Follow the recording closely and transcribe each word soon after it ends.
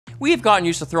We've gotten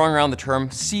used to throwing around the term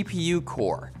CPU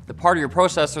core, the part of your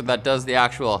processor that does the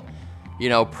actual,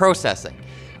 processing.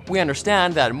 We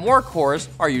understand that more cores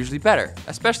are usually better,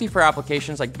 especially for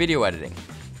applications like video editing.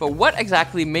 But what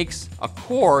exactly makes a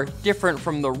core different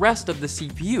from the rest of the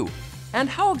CPU? And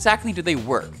how exactly do they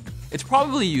work? It's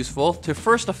probably useful to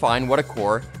first define what a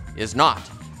core is not.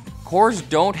 Cores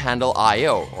don't handle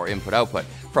I/O, or input-output,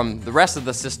 from the rest of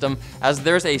the system, as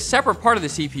there's a separate part of the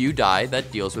CPU die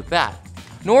that deals with that.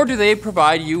 Nor do they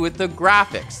provide you with the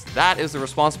graphics. That is the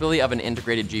responsibility of an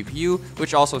integrated GPU,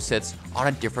 which also sits on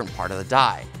a different part of the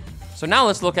die. So now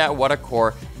let's look at what a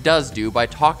core does do by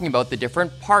talking about the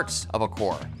different parts of a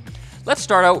core. Let's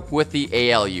start out with the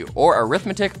ALU, or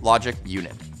Arithmetic Logic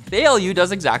Unit. The ALU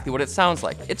does exactly what it sounds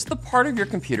like. It's the part of your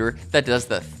computer that does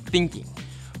the thinking.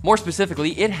 More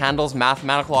specifically, it handles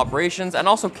mathematical operations and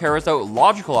also carries out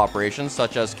logical operations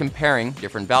such as comparing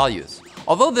different values.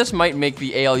 Although this might make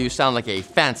the ALU sound like a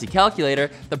fancy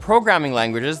calculator, the programming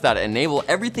languages that enable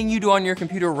everything you do on your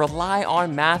computer rely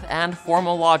on math and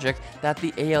formal logic that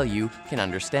the ALU can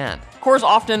understand. Cores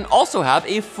often also have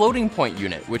a floating point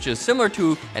unit, which is similar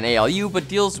to an ALU but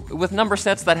deals with number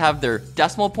sets that have their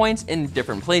decimal points in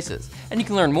different places. And you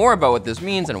can learn more about what this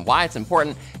means and why it's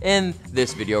important in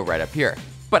this video right up here.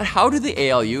 But how do the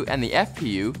ALU and the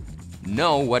FPU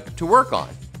know what to work on?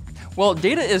 Well,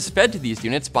 data is fed to these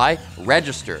units by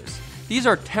registers. These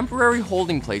are temporary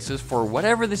holding places for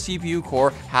whatever the CPU core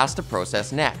has to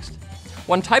process next.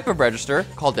 One type of register,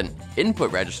 called an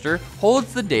input register,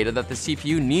 holds the data that the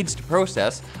CPU needs to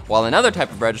process, while another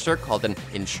type of register, called an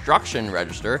instruction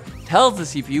register, tells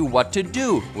the CPU what to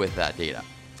do with that data.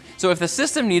 So if the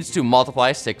system needs to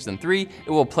multiply 6 and 3, it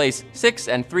will place 6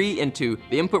 and 3 into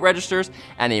the input registers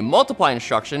and a multiply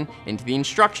instruction into the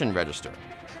instruction register.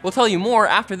 We'll tell you more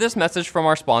after this message from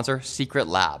our sponsor,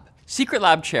 Secretlab.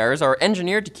 Secretlab chairs are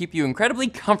engineered to keep you incredibly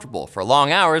comfortable for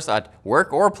long hours at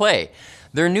work or play.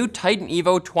 Their new Titan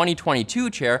Evo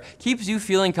 2022 chair keeps you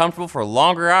feeling comfortable for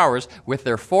longer hours with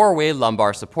their 4-way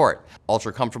lumbar support,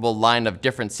 ultra comfortable line of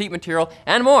different seat material,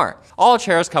 and more. All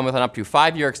chairs come with an up to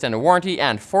 5-year extended warranty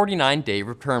and 49-day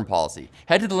return policy.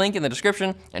 Head to the link in the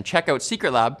description and check out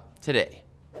Secretlab today.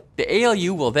 The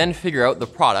ALU will then figure out the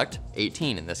product,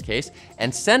 18 in this case,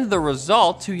 and send the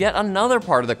result to yet another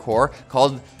part of the core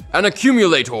called an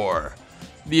accumulator.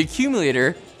 The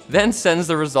accumulator then sends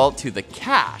the result to the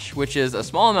cache, which is a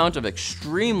small amount of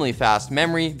extremely fast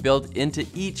memory built into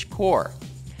each core.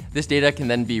 This data can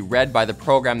then be read by the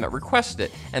program that requested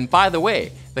it. And by the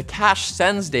way, the cache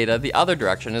sends data the other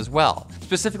direction as well.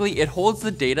 Specifically, it holds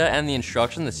the data and the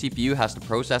instruction the CPU has to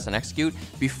process and execute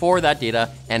before that data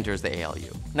enters the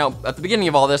ALU. Now, at the beginning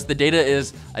of all this, the data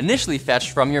is initially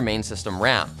fetched from your main system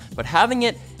RAM, but having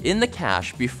it in the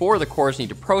cache before the cores need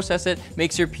to process it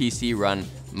makes your PC run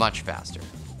much faster.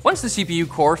 Once the CPU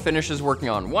core finishes working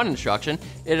on one instruction,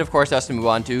 it of course has to move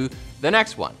on to the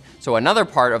next one. So another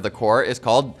part of the core is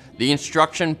called the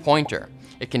instruction pointer.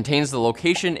 It contains the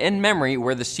location in memory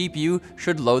where the CPU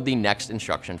should load the next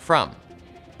instruction from.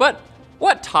 But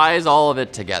what ties all of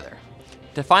it together?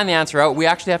 To find the answer out, we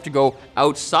actually have to go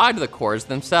outside of the cores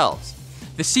themselves.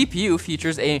 The CPU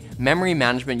features a memory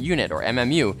management unit, or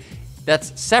MMU,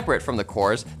 that's separate from the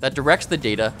cores that directs the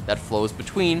data that flows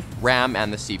between RAM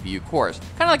and the CPU cores,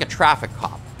 kind of like a traffic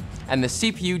cop. And the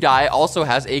CPU die also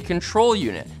has a control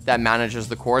unit that manages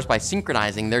the cores by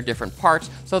synchronizing their different parts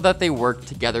so that they work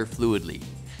together fluidly.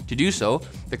 To do so,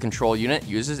 the control unit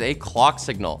uses a clock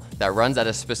signal that runs at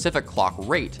a specific clock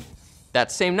rate. That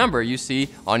same number you see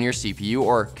on your CPU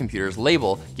or computer's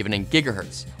label given in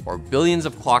gigahertz, or billions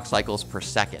of clock cycles per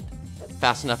second.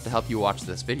 Fast enough to help you watch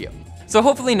this video. So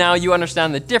hopefully now you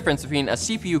understand the difference between a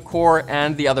CPU core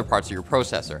and the other parts of your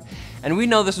processor. And we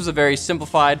know this was a very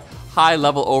simplified,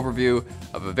 high-level overview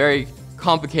of a very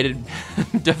complicated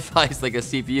device like a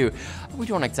CPU. We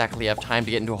don't exactly have time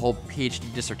to get into a whole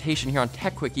PhD dissertation here on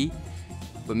TechQuickie,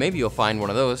 but maybe you'll find one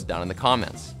of those down in the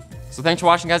comments. So thanks for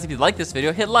watching, guys. If you like this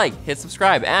video, hit like, hit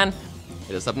subscribe, and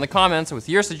hit us up in the comments with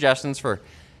your suggestions for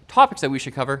topics that we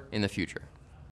should cover in the future.